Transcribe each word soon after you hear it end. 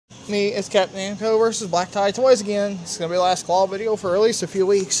It's Captain Namco versus Black Tie Toys again. It's going to be the last claw video for at least a few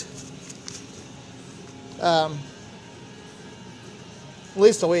weeks. At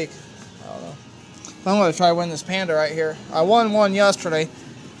least a week. I don't know. I'm going to try to win this Panda right here. I won one yesterday.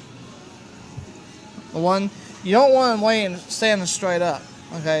 The one, you don't want them standing straight up.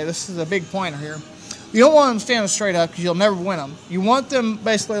 Okay, this is a big pointer here. You don't want them standing straight up because you'll never win them. You want them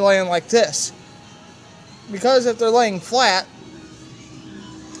basically laying like this. Because if they're laying flat,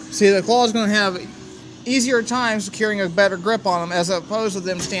 see, the claw is going to have easier time securing a better grip on them as opposed to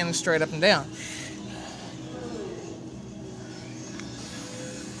them standing straight up and down.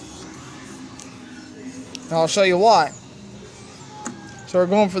 And I'll show you why. So we're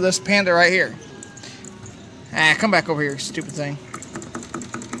going for this Panda right here. Ah, come back over here, stupid thing.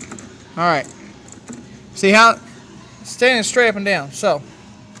 Alright. See how it's standing straight up and down. So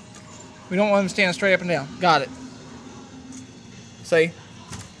we don't want them standing straight up and down. Got it. See?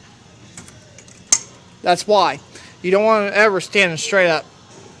 That's why. You don't want them ever standing straight up.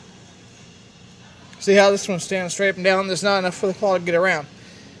 See how this one's standing straight up and down? There's not enough for the claw to get around.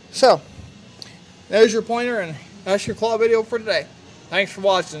 So, there's your pointer, and that's your claw video for today. Thanks for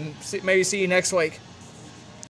watching. Maybe see you next week.